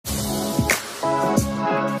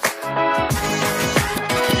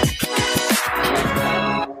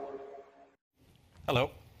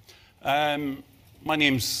My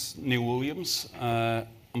name's Neil Williams. I'm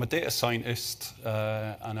a data scientist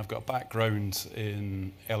and I've got a background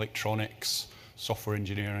in electronics, software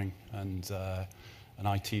engineering and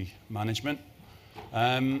IT management.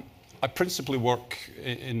 I principally work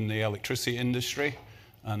in the electricity industry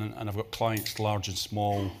and I've got clients large and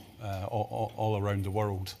small all around the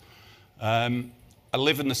world. I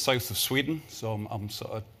live in the south of Sweden, so I'm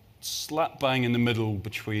sort of slap bang in the middle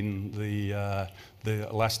between the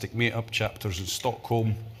Elastic meetup chapters in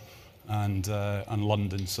Stockholm and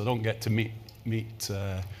London, so I don't get to meet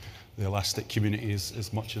the Elastic community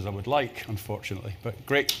as much as I would like, unfortunately. But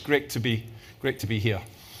great to be here.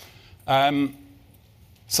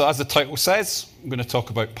 So as the title says, I'm going to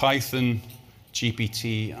talk about Python,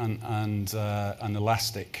 GPT, and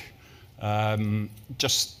Elastic.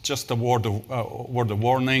 Just a word of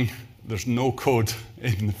warning. There's no code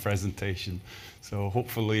in the presentation, so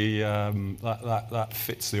hopefully that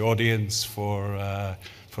fits the audience for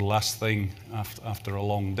last thing after a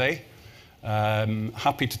long day.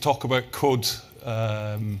 Happy to talk about code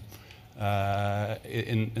in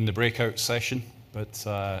the breakout session, but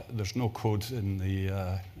there's no code in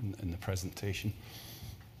the presentation.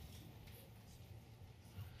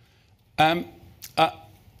 At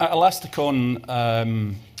Elasticon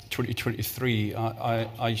 2023,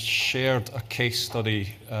 I shared a case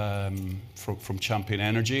study from Champion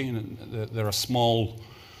Energy. And they're a small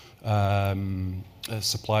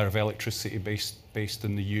supplier of electricity based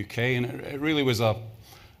in the UK, and it really was a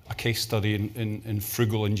case study in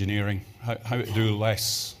frugal engineering, how to do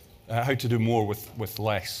less, how to do more with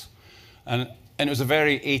less, and it was a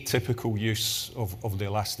very atypical use of the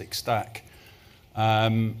Elastic stack.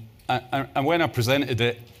 And when I presented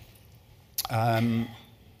it,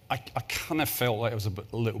 I kind of felt like I was a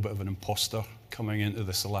little bit of an imposter coming into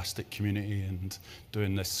this Elastic community and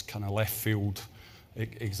doing this kind of left field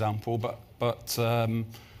example. But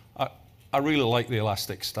I really like the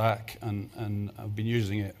Elastic stack, and I've been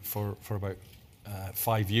using it for about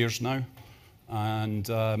 5 years now. And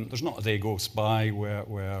there's not a day goes by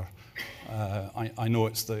where I know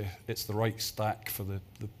it's the right stack for the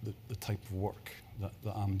type of work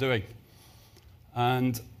that I'm doing.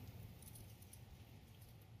 And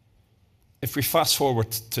if we fast forward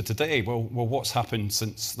to today, well, what's happened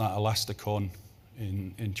since that Elasticon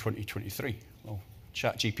in 2023? Well,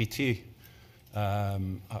 ChatGPT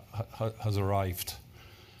has arrived.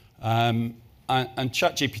 And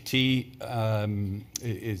ChatGPT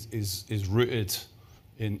is rooted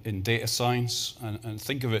in data science, and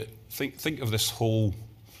think of this whole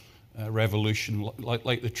revolution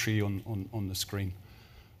like the tree on the screen.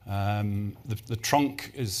 The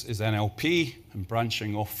trunk is NLP, and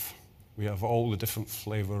branching off we have all the different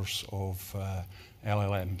flavors of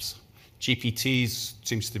LLMs. GPTs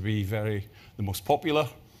seems to be the most popular,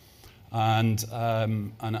 and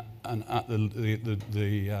at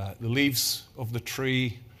the leaves of the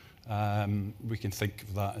tree, we can think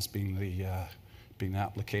of that as being the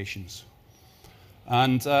applications.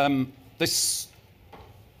 And this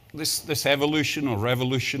evolution or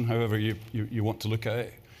revolution, however you want to look at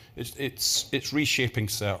it, it's reshaping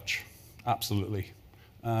search, absolutely.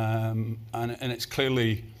 And it's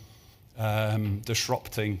clearly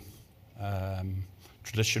disrupting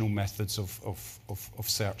traditional methods of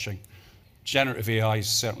searching. Generative AI is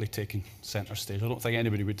certainly taking center stage. I don't think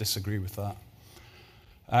anybody would disagree with that.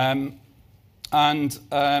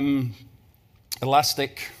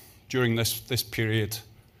 Elastic, during this period,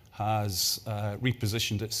 has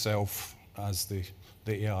repositioned itself as the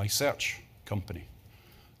AI search company.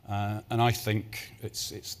 And I think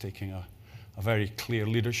it's taking a very clear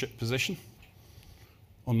leadership position.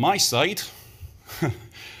 On my side,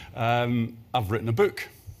 I've written a book.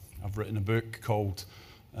 I've written a book called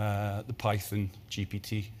the Python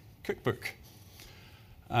GPT Cookbook.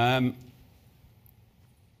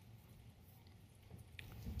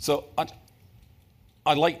 So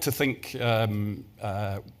I like to think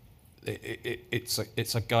it's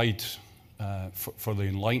a guide for the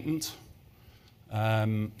enlightened.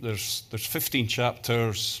 There's 15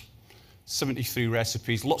 chapters, 73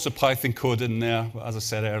 recipes, lots of Python code in there. But as I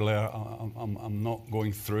said earlier, I'm not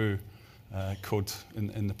going through code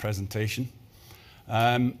in the presentation.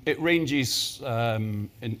 It ranges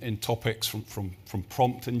in topics from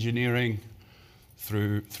prompt engineering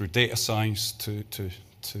through data science to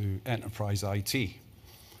enterprise IT.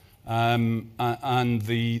 And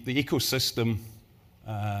the ecosystem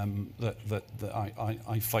that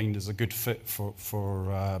I find is a good fit for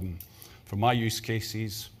my use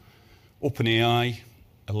cases: OpenAI,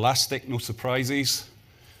 Elastic, no surprises,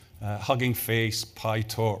 Hugging Face,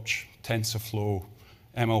 PyTorch, TensorFlow,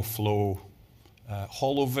 MLflow,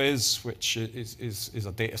 HoloViz, which is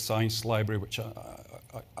a data science library which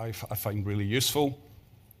I find really useful.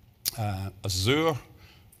 Azure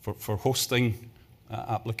for hosting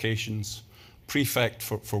applications. Prefect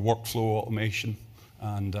for workflow automation,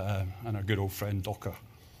 and our good old friend Docker.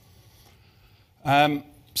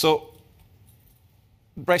 So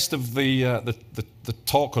the rest of the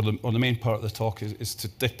talk, or the main part of the talk, is to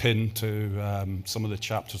dip into some of the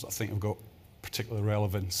chapters that I think have got particular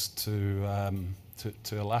relevance to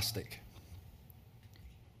Elastic.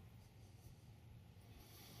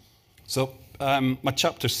 So my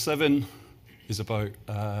chapter 7 is about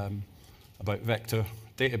vector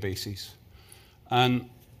databases. And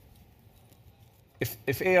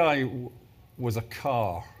if AI was a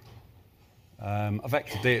car, a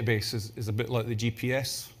vector database is a bit like the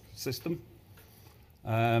GPS system.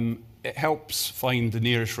 It helps find the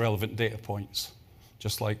nearest relevant data points,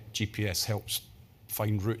 just like GPS helps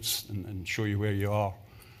find routes and show you where you are.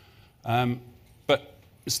 But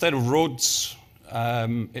instead of roads,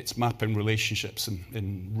 it's mapping relationships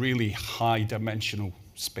in really high dimensional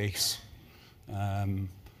space.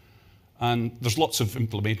 And there's lots of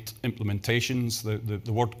implementations.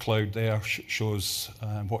 The word cloud there shows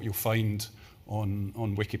what you'll find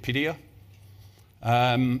on Wikipedia.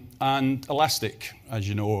 And Elastic, as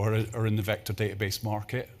you know, are in the vector database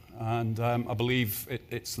market. And I believe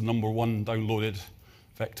it's the #1 downloaded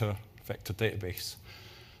vector database.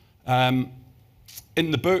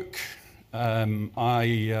 In the book,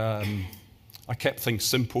 I kept things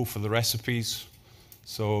simple for the recipes.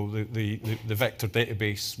 So the vector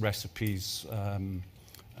database recipes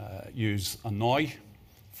use Annoy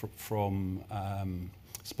from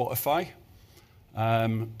Spotify,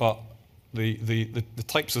 but the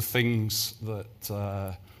types of things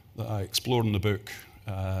that I explore in the book,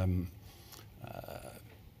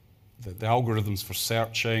 the algorithms for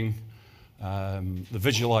searching, the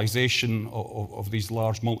visualization of these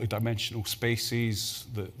large multidimensional spaces,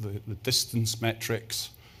 the distance metrics.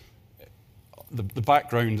 The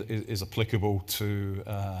background is applicable to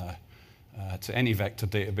any vector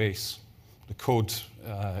database. The code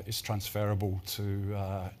is transferable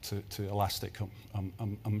to Elastic,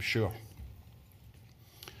 I'm sure.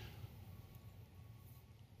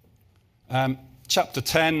 Chapter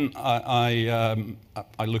 10,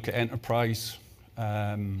 I look at enterprise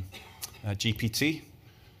GPT,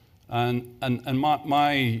 and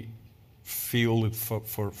my field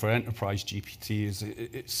for enterprise GPT is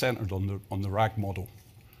it's centered on the RAG model,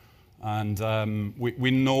 and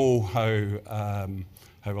we know how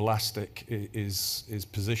Elastic is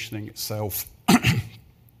positioning itself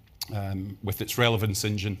with its relevance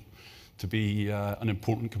engine to be an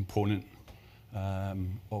important component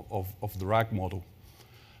of the RAG model.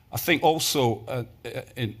 I think also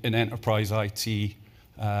in enterprise IT,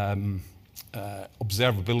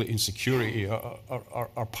 observability and security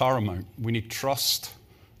are paramount. We need trust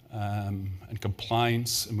and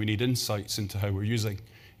compliance, and we need insights into how we're using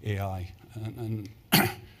AI.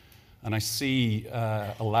 And I see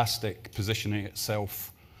Elastic positioning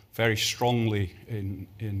itself very strongly in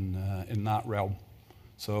that realm.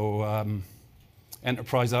 So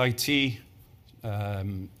enterprise IT,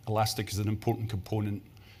 Elastic is an important component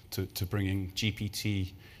to bringing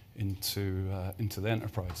GPT into the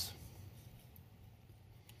enterprise.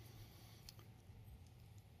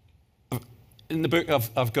 In the book,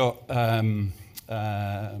 I've got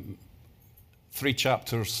 3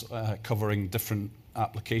 chapters covering different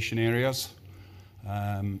application areas: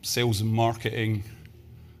 sales and marketing,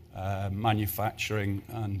 manufacturing,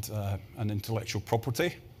 and intellectual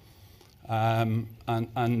property.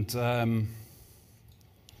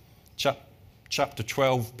 Chapter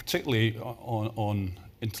 12, particularly on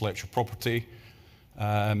intellectual property,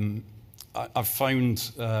 I've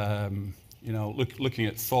found, looking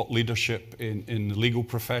at thought leadership in the legal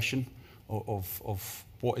profession of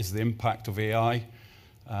what is the impact of AI.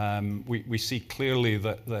 We see clearly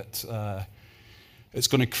that it's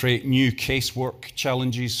going to create new casework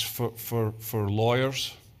challenges for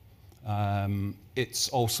lawyers. It's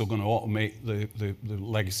also going to automate the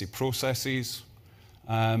legacy processes,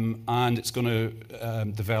 and it's going to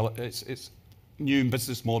develop. It's new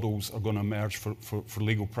business models are going to emerge for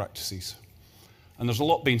legal practices. And there's a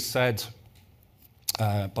lot being said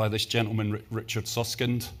by this gentleman, Richard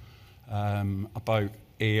Susskind, about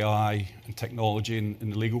AI and technology in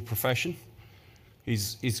the legal profession.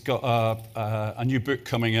 He's got a new book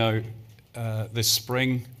coming out this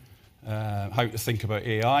spring, How to Think About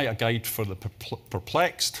AI, a guide for the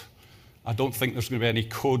perplexed. I don't think there's going to be any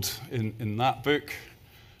code in that book,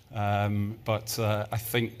 but I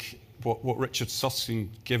think what Richard Susskind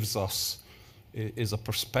gives us is a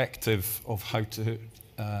perspective of how to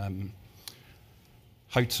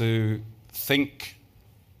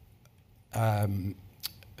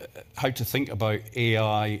think about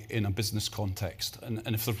AI in a business context. And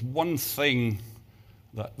if there's one thing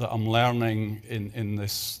that I'm learning in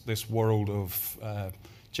this world of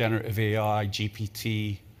generative AI,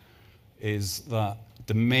 GPT, is that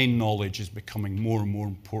domain knowledge is becoming more and more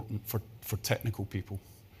important for technical people,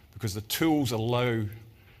 because the tools allow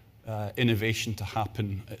innovation to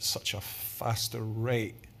happen at such a faster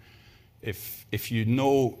rate. If you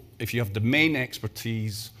have domain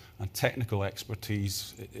expertise and technical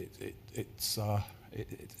expertise, it's a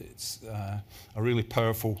really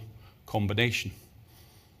powerful combination.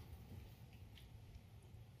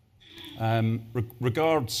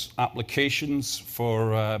 Regards applications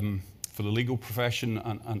for the legal profession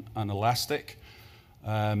and Elastic,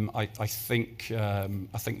 I think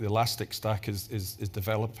the Elastic stack is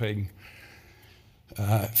developing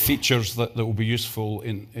features that will be useful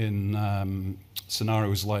in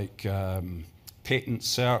scenarios like patent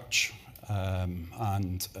search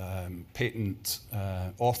and patent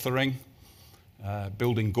authoring,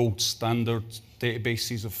 building gold standard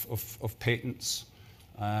databases of patents.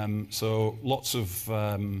 So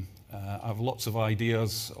I have lots of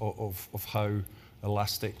ideas of how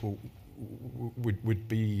Elastic would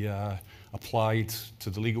be applied to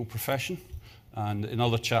the legal profession, and in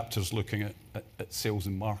other chapters looking at sales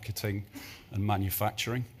and marketing and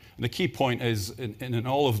manufacturing. And the key point is in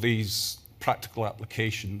all of these practical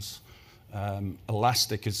applications,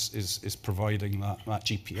 Elastic is providing that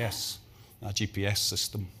GPS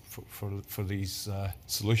system for these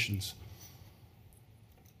solutions.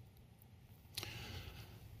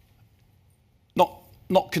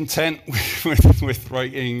 Not content with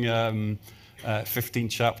writing 15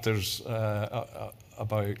 chapters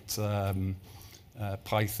about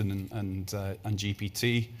Python and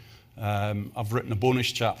GPT, I've written a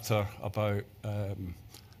bonus chapter about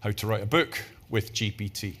how to write a book with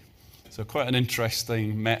GPT. So quite an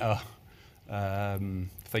interesting meta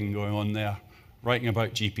thing going on there, writing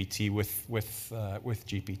about GPT with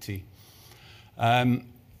GPT.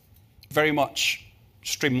 Very much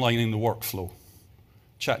streamlining the workflow.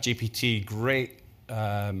 ChatGPT,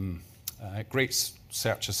 great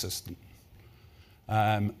search assistant,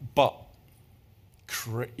 but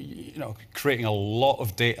creating a lot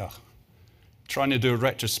of data. Trying to do a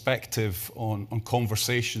retrospective on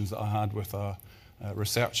conversations that I had with a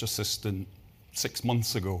research assistant 6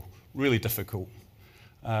 months ago, really difficult.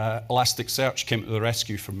 Elasticsearch came to the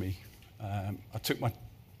rescue for me. I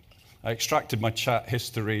extracted my chat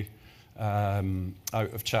history out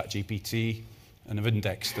of ChatGPT, and I've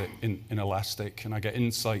indexed it in Elastic, and I get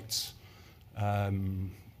insights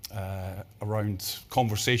around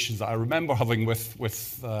conversations that I remember having with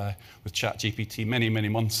ChatGPT many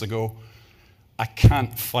months ago. I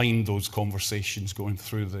can't find those conversations going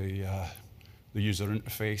through the user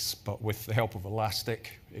interface, but with the help of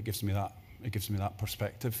Elastic, it gives me that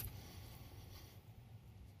perspective.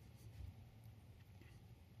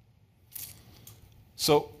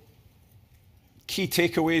 So, key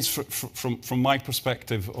takeaways from my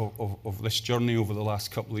perspective of this journey over the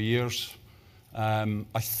last couple of years.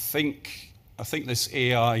 I think this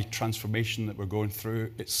AI transformation that we're going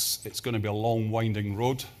through, it's going to be a long, winding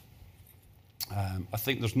road. I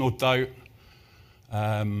think there's no doubt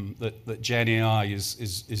that Gen AI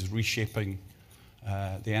is reshaping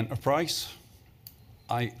the enterprise.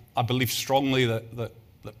 I believe strongly that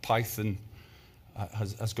Python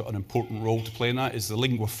has got an important role to play in that. Is the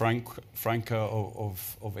lingua franca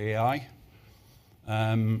of AI.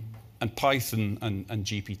 And Python and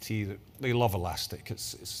GPT, they love Elastic.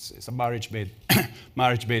 It's a marriage made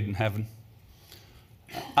in heaven.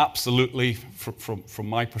 Absolutely, from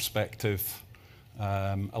my perspective,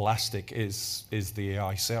 Elastic is the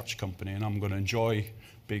AI search company, and I'm going to enjoy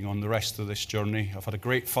being on the rest of this journey. I've had a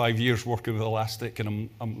great 5 years working with Elastic, and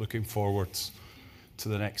I'm looking forwards to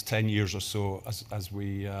the next 10 years or so as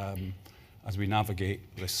we navigate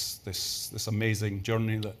this amazing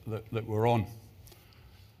journey that we're on.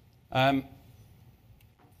 Kind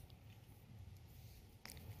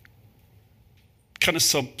of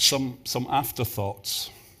some afterthoughts,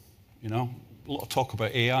 a lot of talk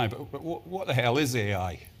about AI, but what the hell is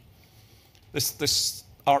AI? This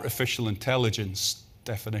artificial intelligence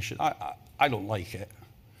definition, I don't like it.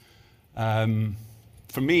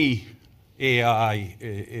 For me, AI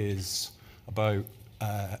is about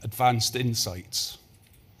advanced insights.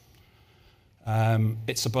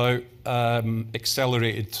 It's about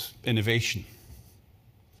accelerated innovation.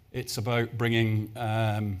 It's about bringing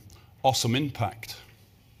awesome impact.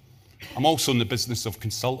 I'm also in the business of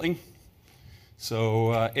consulting,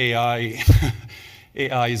 So AI,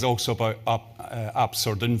 AI is also about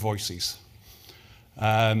absurd invoices.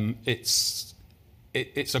 It's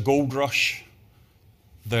a gold rush.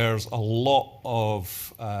 There's a lot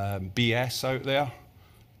of BS out there,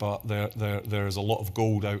 but there's a lot of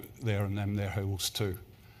gold out there in them there hills too.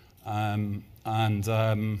 I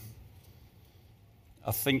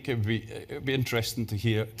think it'd be interesting to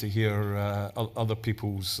hear other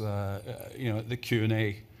people's the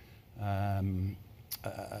Q&A,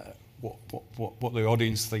 what the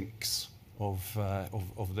audience thinks of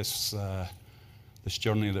this this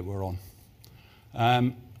journey that we're on.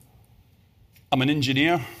 I'm an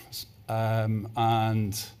engineer,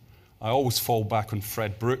 and I always fall back on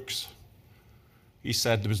Fred Brooks. He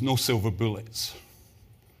said there was no silver bullets.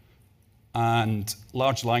 And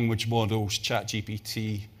large language models,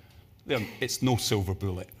 ChatGPT, it's no silver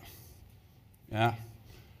bullet. Yeah,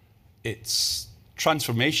 it's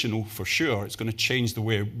transformational for sure. It's going to change the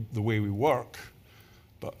way we work,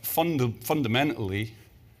 but fundamentally,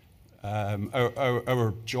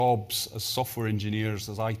 our jobs as software engineers,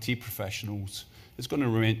 as IT professionals, is going to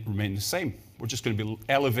remain the same. We're just going to be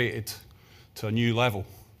elevated to a new level.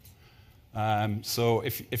 So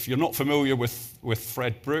if you're not familiar with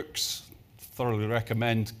Fred Brooks, thoroughly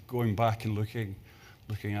recommend going back and looking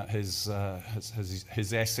at his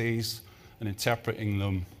essays and interpreting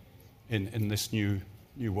them in this new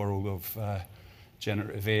world of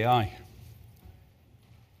generative AI.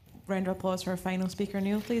 Round of applause for our final speaker,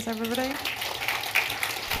 Neil, please, everybody.